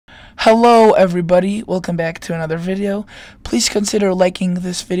Hello everybody, welcome back to another video. Please consider liking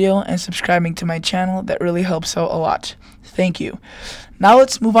this video and subscribing to my channel. That really helps out a lot. Thank you. Now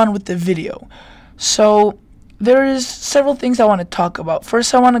let's move on with the video. So there is several things I want to talk about.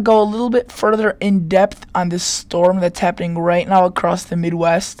 First, I want to go a little bit further in depth on this storm that's happening right now across the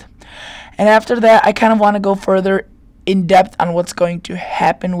Midwest. And after that, I kind of want to go further in depth on what's going to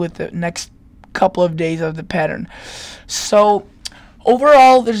happen with the next couple of days of the pattern. So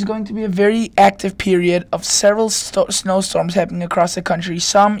overall, there's going to be a very active period of several snowstorms happening across the country,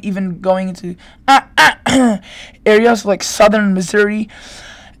 some even going into areas like southern Missouri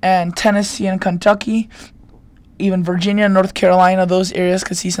and Tennessee and Kentucky. Even Virginia and North Carolina, those areas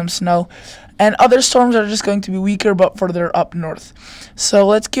could see some snow. And other storms are just going to be weaker but further up north. So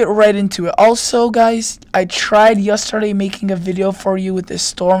let's get right into it. Also, guys, I tried yesterday making a video for you with this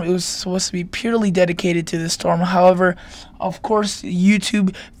storm. It was supposed to be purely dedicated to this storm. However, of course,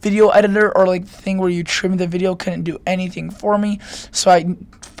 YouTube video editor, or like the thing where you trim the video, couldn't do anything for me. So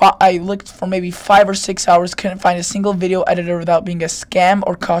I looked for maybe 5 or 6 hours, couldn't find a single video editor without being a scam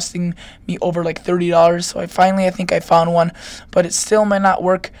or costing me over like $30. So I think I found one, but it still might not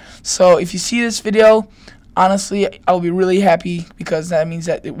work. So if you see this video, honestly, I'll be really happy because that means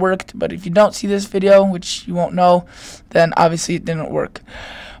that it worked. But if you don't see this video, which you won't know, then obviously it didn't work.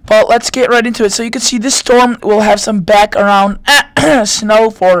 But let's get right into it. So you can see this storm will have some background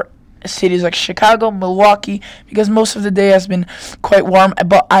snow for cities like Chicago, Milwaukee, because most of the day has been quite warm.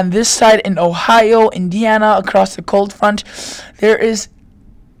 But on this side in Ohio, Indiana, across the cold front, there is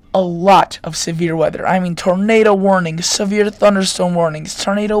a lot of severe weather. I mean, tornado warnings, severe thunderstorm warnings,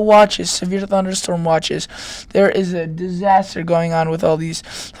 tornado watches, severe thunderstorm watches. There is a disaster going on with all these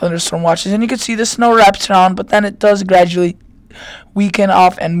thunderstorm watches. And you can see the snow wraps around, but then it does gradually weaken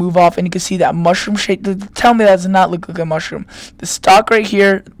off and move off, and you can see that mushroom shape. Tell me that does not look like a mushroom. The stalk right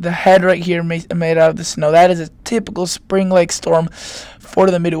here, the head right here made out of the snow. That is a typical spring-like storm for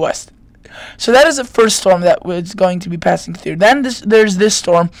the Midwest. So that is the first storm that was going to be passing through. Then there's this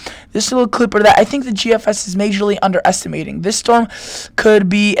storm, this little clipper that I think the GFS is majorly underestimating. This storm could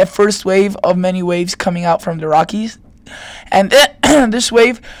be a first wave of many waves coming out from the Rockies. And this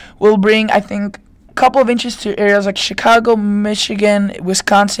wave will bring, I think, couple of inches to areas like Chicago, Michigan,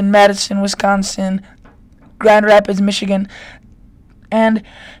 Wisconsin, Madison, Wisconsin, Grand Rapids, Michigan, and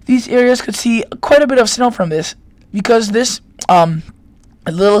these areas could see quite a bit of snow from this because this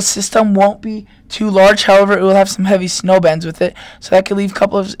little system won't be too large. However, it will have some heavy snow bands with it, so that could leave a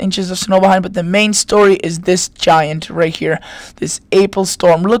couple of inches of snow behind. But the main story is this giant right here, this April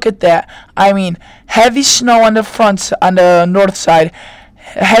storm. Look at that. I mean, heavy snow on the front, on the north side,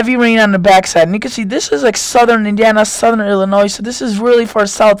 heavy rain on the backside, and you can see this is like southern Indiana, southern Illinois, so this is really far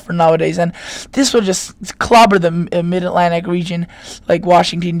south for nowadays, and this will just clobber the mid-Atlantic region like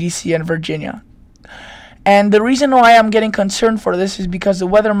Washington, D.C. and Virginia. And the reason why I'm getting concerned for this is because the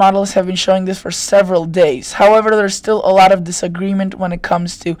weather models have been showing this for several days. However, there's still a lot of disagreement when it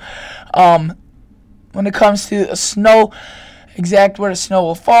comes to snow, exact where the snow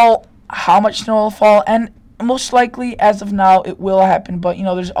will fall, how much snow will fall, and most likely, as of now, it will happen, but you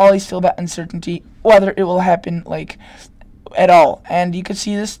know, there's always still that uncertainty whether it will happen like at all. And you can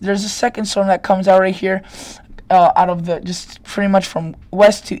see this. There's a second storm that comes out right here, out of the just pretty much from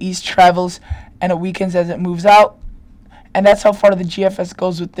west to east travels, and it weakens as it moves out. And that's how far the GFS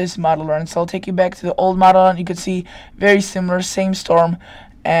goes with this model run. So I'll take you back to the old model run. You can see very similar, same storm,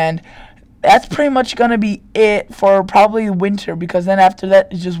 and that's pretty much going to be it for probably winter, because then after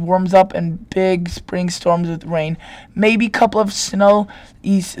that it just warms up and big spring storms with rain. Maybe a couple of snow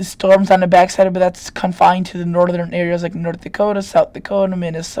storms on the backside, but that's confined to the northern areas like North Dakota, South Dakota,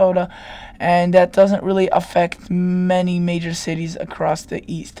 Minnesota, and that doesn't really affect many major cities across the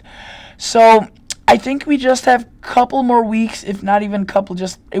east. So I think we just have a couple more weeks, if not even couple,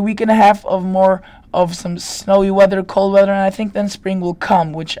 just a week and a half of more of some snowy weather, cold weather, and I think then spring will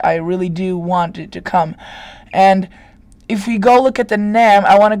come, which I really do want it to come. And if we go look at the NAM,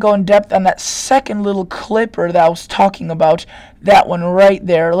 I want to go in depth on that second little clipper that I was talking about, that one right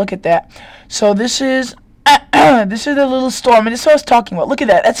there. Look at that. So this is this is the little storm, and this is what I was talking about. Look at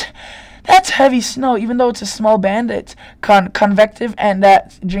that. That's heavy snow. Even though it's a small band, it's convective, and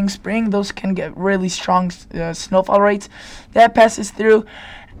that during spring those can get really strong snowfall rates. That passes through,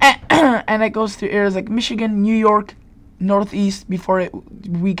 and it goes through areas like Michigan, New York, northeast before it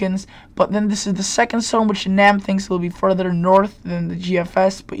weakens. But then this is the second storm, which NAM thinks will be further north than the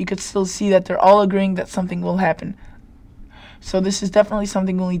GFS, but you could still see that they're all agreeing that something will happen. So this is definitely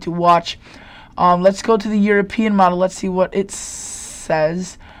something we'll need to watch. Let's go to the European model. Let's see what it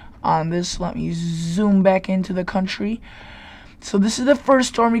says on this. Let me zoom back into the country. So this is the first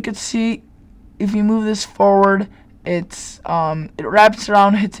storm. You could see if you move this forward, it wraps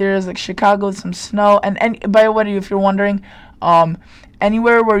around, hits areas like Chicago with some snow. And by the way, if you're wondering,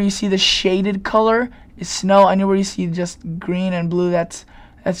 anywhere where you see the shaded color is snow. Anywhere you see just green and blue, that's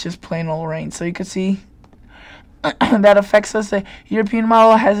just plain old rain. So you can see that affects us. The European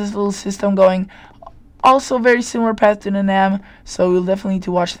model has this little system going, also very similar path to the NAM, so we'll definitely need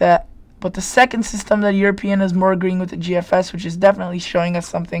to watch that. But the second system, the European, is more agreeing with the GFS, which is definitely showing us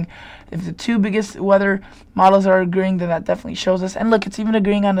something. If the two biggest weather models are agreeing, then that definitely shows us. And look, it's even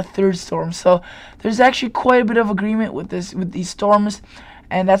agreeing on the third storm. So there's actually quite a bit of agreement with these storms,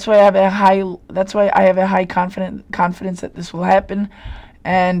 and that's why I have a high confidence that this will happen.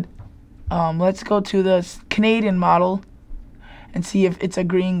 And let's go to the Canadian model and see if it's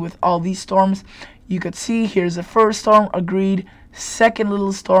agreeing with all these storms. You could see here's the first storm agreed, second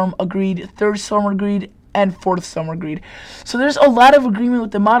little storm agreed, third storm agreed, and fourth storm agreed. So there's a lot of agreement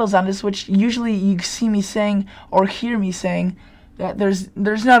with the models on this, which usually you see me saying or hear me saying that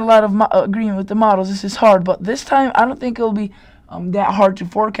there's not a lot of agreement with the models. This is hard, but this time I don't think it'll be that hard to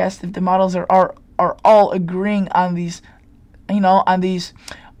forecast if the models are all agreeing on these, on these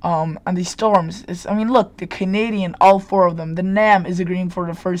storms. I mean, look, the Canadian, all four of them. The NAM is agreeing for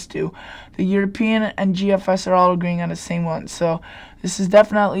the first two. The European and GFS are all agreeing on the same one. So this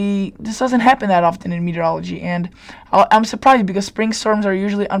doesn't happen that often in meteorology, and I'm surprised because spring storms are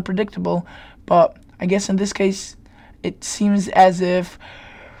usually unpredictable. But I guess in this case, it seems as if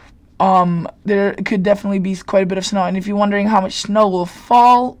there could definitely be quite a bit of snow. And if you're wondering how much snow will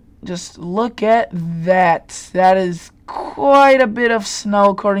fall, just look at that. That is quite a bit of snow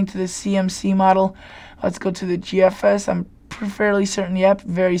according to the CMC model. Let's go to the GFS. I'm fairly certain, yep,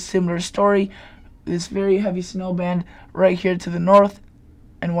 very similar story. This very heavy snow band right here to the north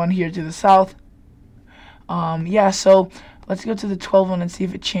and one here to the south. Yeah, so let's go to the 12 one and see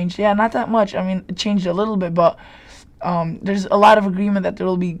if it changed. Yeah, not that much. I mean, it changed a little bit, but there's a lot of agreement that there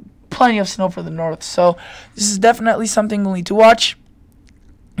will be plenty of snow for the north. So this is definitely something we'll need to watch,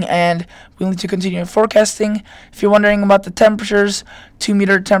 and we'll need to continue forecasting. If you're wondering about the temperatures,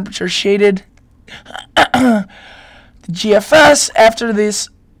 2-meter temperature shaded. The GFS, after these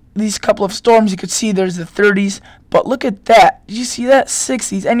couple of storms, you could see there's the 30s, but look at that. Did you see that?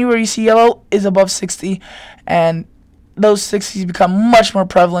 60s. Anywhere you see yellow is above 60, and those 60s become much more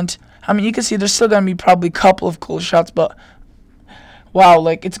prevalent. I mean, you can see there's still going to be probably a couple of cold shots, but wow,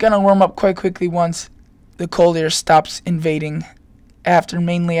 like, it's going to warm up quite quickly once the cold air stops invading,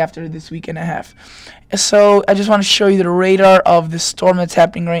 mainly after this week and a half. So I just want to show you the radar of the storm that's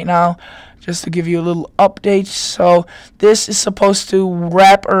happening right now, just to give you a little update. So this is supposed to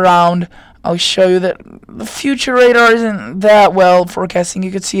wrap around. I'll show you that the future radar isn't that well forecasting.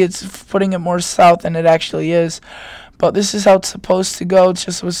 You can see it's putting it more south than it actually is, but this is how it's supposed to go. It's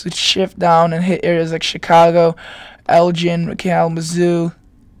just supposed to shift down and hit areas like Chicago, Elgin, Kalamazoo,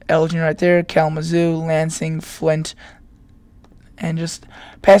 Elgin right there, Kalamazoo, Lansing, Flint, and just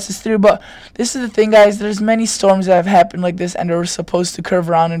passes through. But this is the thing, guys, there's many storms that have happened like this and they were supposed to curve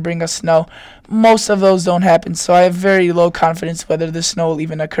around and bring us snow. Most of those don't happen, so I have very low confidence whether the snow will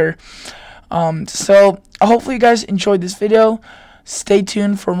even occur. So hopefully you guys enjoyed this video. Stay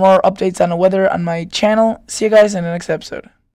tuned for more updates on the weather on my channel. See you guys in the next episode.